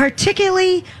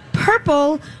particularly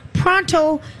purple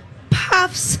Pronto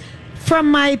puffs from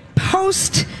my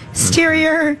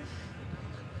posterior,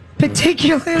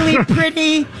 particularly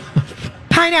pretty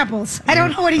pineapples. I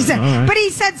don't know what he said, but he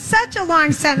said such a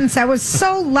long sentence that was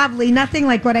so lovely. Nothing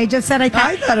like what I just said. I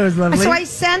thought it was lovely. So I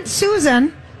sent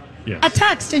Susan a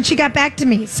text, and she got back to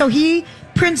me. So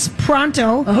Prince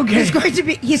Pronto is going to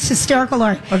be, he's hysterical,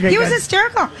 Lori. He was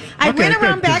hysterical. I went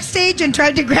around backstage and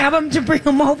tried to grab him to bring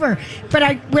him over.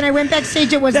 But when I went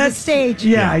backstage, it was the stage.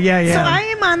 Yeah. So I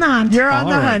am on the hunt. You're on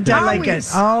the hunt. I like it.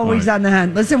 Always on the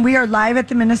hunt. Listen, we are live at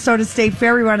the Minnesota State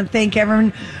Fair. We want to thank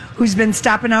everyone who's been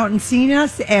stopping out and seeing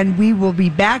us. And we will be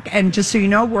back. And just so you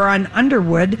know, we're on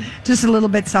Underwood, just a little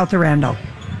bit south of Randall.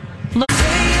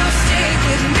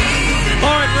 All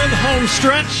right, we're in the home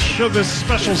stretch of this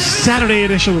special Saturday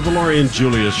edition of the Lori and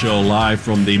Julia Show, live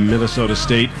from the Minnesota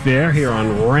State Fair here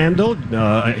on Randall.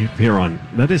 I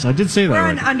did say that We're right.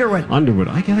 on Underwood. Underwood.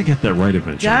 I got to get that right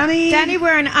eventually. Danny,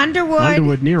 we're in Underwood.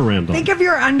 Underwood near Randall. Think of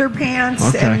your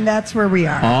underpants, and that's where we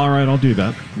are. All right, I'll do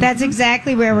that. That's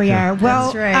exactly where we are.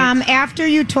 Well, That's right. After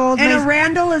you told me. And a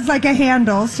Randall is like a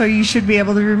handle, so you should be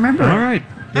able to remember. All right.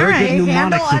 Very good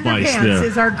mnemonic Handle device underpants there.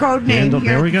 is our code name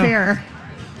here at the fair.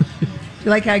 You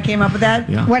like how I came up with that?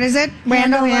 Yeah. What is it?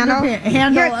 Randall.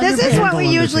 This is what we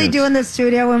usually do in the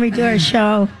studio when we do our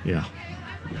show. Yeah.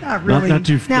 Not really. Not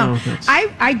too. No,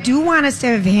 I do want us to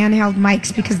have handheld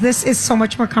mics because this is so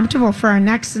much more comfortable for our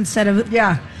necks instead of.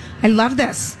 Yeah. I love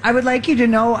this. I would like you to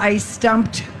know I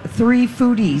stumped 3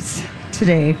 foodies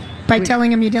today. By telling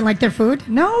them you didn't like their food?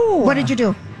 No. What did you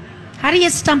do? How do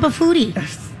you stump a foodie?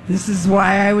 This is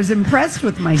why I was impressed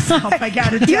with myself. I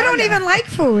got to tell you. You don't even like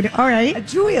food. All right.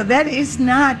 Julia, that is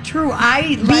not true.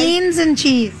 Beans and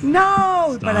cheese.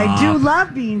 No, but I do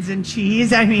love beans and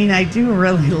cheese. I mean, I do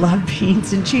really love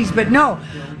beans and cheese. But no,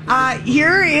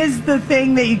 here is the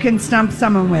thing that you can stump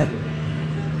someone with.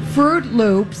 Fruit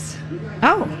Loops.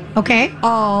 Oh, okay.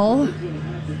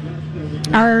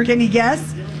 Can you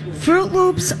guess? Fruit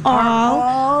Loops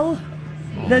all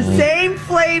the same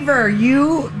flavor.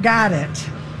 You got it.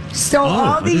 So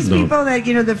all these people that,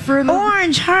 the Fruit Loops.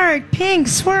 Orange, heart, pink,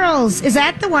 swirls. Is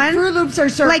that the one? Fruit Loops are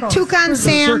circles. Like Toucan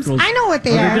Sam's. I know what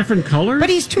they are. Are they different colors? But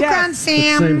he's Toucan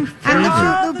Sam. I'm the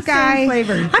Fruit Loop guy.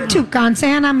 I'm Toucan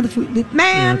Sam. I'm the Fruit Loop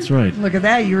man. That's right. Look at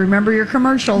that. You remember your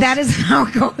commercials. That is how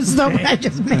it goes, though. I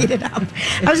just made it up.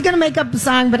 I was going to make up a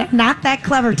song, but I'm not that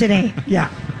clever today. Yeah.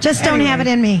 Just don't have it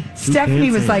in me. Stephanie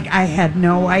was like, I had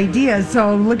no idea.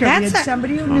 So look at we had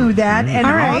somebody who knew that. And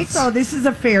also, this is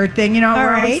a fair thing.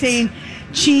 We're always saying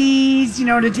cheese,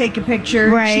 to take a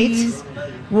picture. Right. Cheese.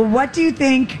 Well, what do you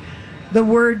think the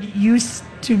word used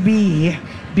to be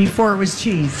before it was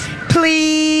cheese?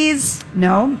 Please.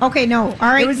 No? Okay, no. All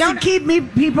right. It was to keep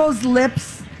people's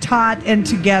lips taut and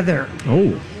together.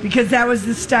 Oh. Because that was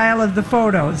the style of the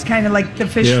photo. It's kind of like the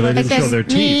fish lips. lips. They didn't show their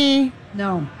teeth.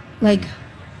 No. Like...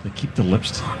 They keep the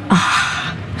lips.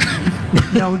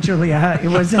 No, Julia, it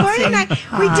wasn't.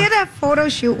 We did a photo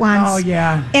shoot once. Oh,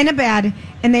 yeah. In a bed,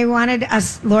 and they wanted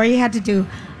us. Lori had to do,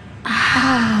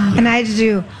 and I had to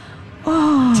do,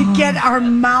 to get our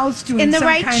mouths to in the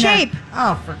right shape.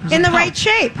 In the right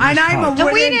shape. And I'm a wooden.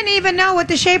 And we didn't even know what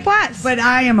the shape was. But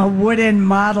I am a wooden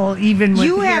model, even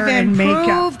with hair and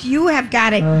makeup. You have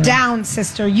got it down,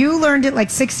 sister. You learned it like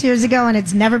 6 years ago, and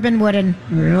it's never been wooden.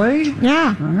 Really?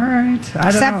 Yeah. All right.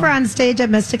 Except for on stage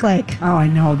at Mystic Lake. Oh, I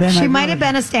know. Then she might have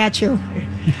been a statue.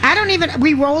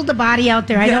 We rolled the body out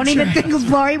there. I don't even think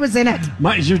Lori was in it.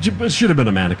 It should have been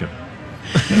a mannequin.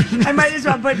 I might as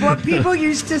well. But what people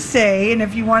used to say, and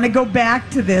if you want to go back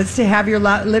to this, to have your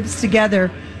lips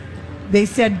together, they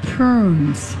said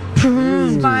prunes.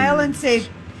 Prunes. Smile and say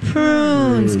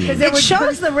prunes. It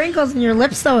shows the wrinkles in your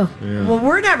lips, though. Yeah. Well,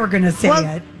 we're never going to say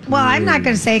it. Well, I'm not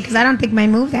going to say it because I don't think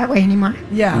mine move that way anymore.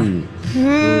 Yeah. Prune.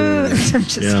 I'm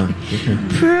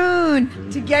just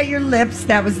prune. To get your lips,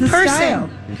 that was the style.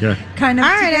 Okay. Kind of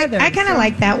all right, together. I kind of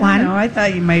like that one. I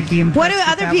thought you might be impressed. What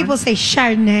do other people say?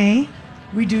 Chardonnay.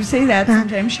 We do say that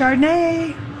sometimes,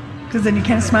 Chardonnay, because then you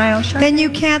can't smile. Chardonnay. Then you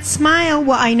can't smile.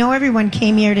 Well, I know everyone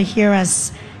came here to hear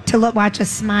us, to watch us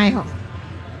smile.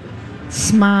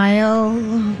 Smile.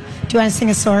 Do you want to sing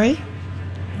a story?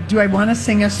 Do I want to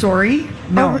sing a story?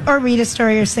 No. Or read a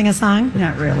story or sing a song?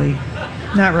 Not really.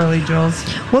 Not really, Jules.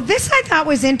 Well, this I thought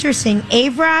was interesting.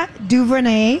 Ava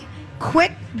DuVernay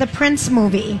quit the Prince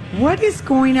movie. What is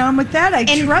going on with that? I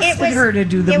trusted her to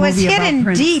do the movie about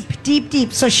Prince. It was hidden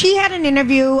deep. So she had an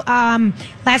interview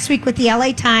last week with the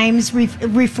LA Times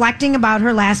reflecting about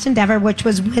her last endeavor, which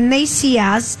was When They See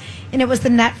Us. And it was the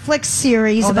Netflix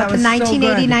series about the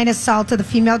 1989 assault of the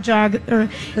female jogger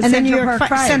and the New York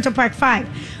Central Park Five.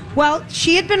 Well,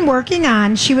 she had been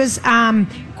she was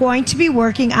going to be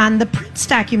working on the Prince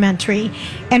documentary.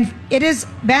 And it has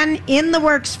been in the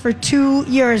works for 2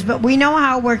 years, but we know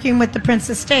how working with the Prince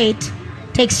estate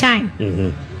takes time.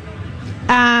 Mm-hmm.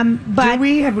 But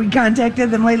have we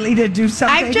contacted them lately to do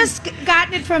something? I've just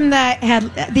gotten it from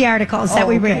the articles that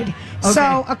we read. Okay.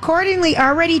 So, accordingly,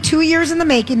 already 2 years in the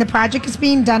making, the project is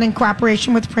being done in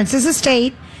cooperation with Prince's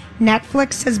estate.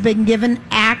 Netflix has been given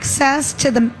access to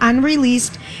the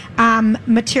unreleased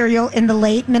material in the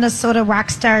late Minnesota rock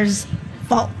star's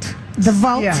vault. The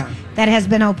vault that has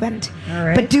been opened. All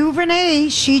right. But DuVernay,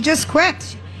 she just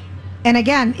quit. And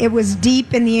again, it was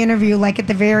deep in the interview, like at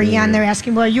the very end, they're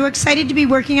asking, well, are you excited to be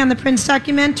working on the Prince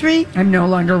documentary? I'm no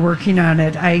longer working on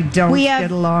it. I don't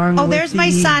get along with there's my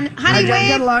son. Honey, I don't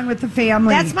get along with the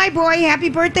family. That's my boy. Happy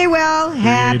birthday, Will.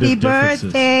 Happy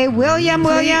birthday, William.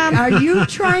 Are you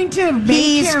trying to make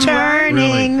He's him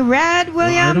turning red,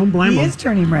 William. Well, I don't blame him. He is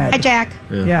turning red. Hi, Jack.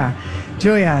 Yeah.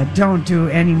 Julia, don't do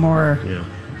any more. Yeah.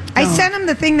 I sent him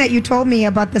the thing that you told me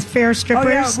about the fair strippers. Oh,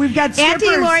 yeah. We've got strippers.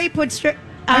 Auntie Lori put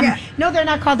no, they're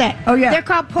not called that. Oh, yeah. They're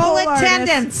called pole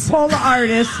attendants. Pole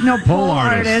artists. No, pole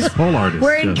artists. Pole artists.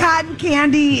 Wearing cotton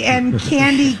candy and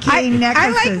candy cane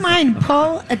necklaces. I like mine,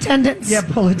 pole attendants. Yeah,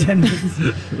 pole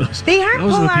attendants. They aren't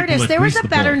pole artists. There was a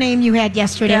better name you had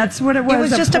yesterday. That's what it was. It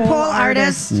was just a pole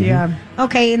artist. Mm-hmm. Yeah.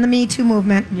 Okay, in the Me Too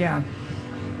movement. Yeah.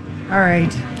 All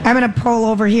right. I'm going to pull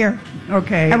over here.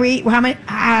 Okay. Are we, how many?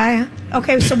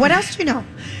 Okay, so what else do you know?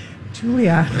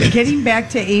 Julia, getting back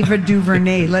to Ava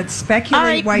DuVernay, let's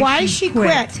speculate why she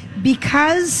quit.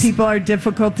 Because people are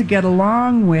difficult to get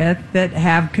along with that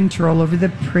have control over the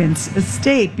Prince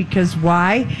estate. Because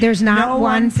why? There's not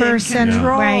one person,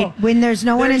 right? When there's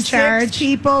no one in charge. 6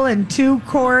 people and 2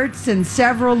 courts and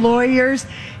several lawyers.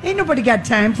 Ain't nobody got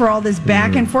time for all this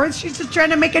back and forth. She's just trying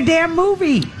to make a damn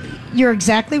movie. You're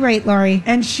exactly right, Lori.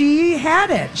 And she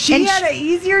had it. She had an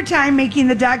easier time making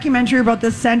the documentary about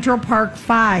the Central Park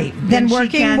Five than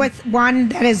working with one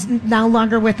that is no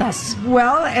longer with us.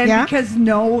 Well, and because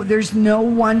there's no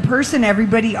one person.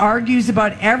 Everybody argues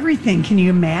about everything. Can you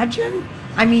imagine?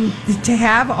 I mean, to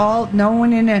have no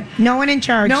one in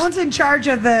charge. No one's in charge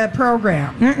of the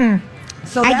program. Mm-mm.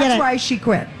 So that's why she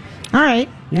quit. All right.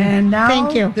 And now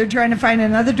thank you. They're trying to find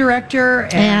another director,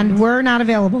 and we're not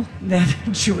available.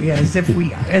 Julia, as if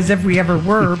we ever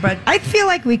were. But I feel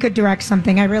like we could direct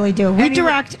something. I really do. We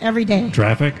direct every day.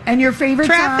 Traffic. And your favorite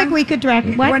Traffic song? We could direct.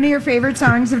 What? One of your favorite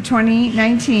songs of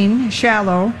 2019,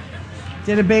 "Shallow,"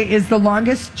 is the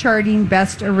longest charting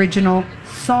best original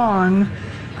song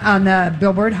on the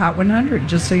Billboard Hot 100.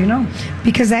 Just so you know,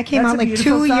 because that came out like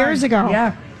 2 years ago.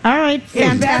 Yeah. All right.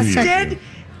 Fantastic. Invested.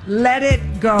 Let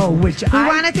It Go, which we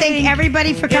want to thank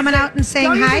everybody for coming out and saying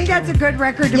hi. Don't you think that's a good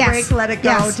record to break? Let It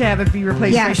Go, to have it be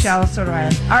replaced by Shallow. So do I.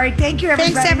 All right, thank you,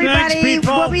 everybody. Thanks, everybody. Thanks,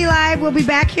 we'll be live. We'll be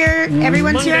back here.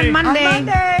 Everyone's here on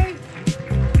Monday.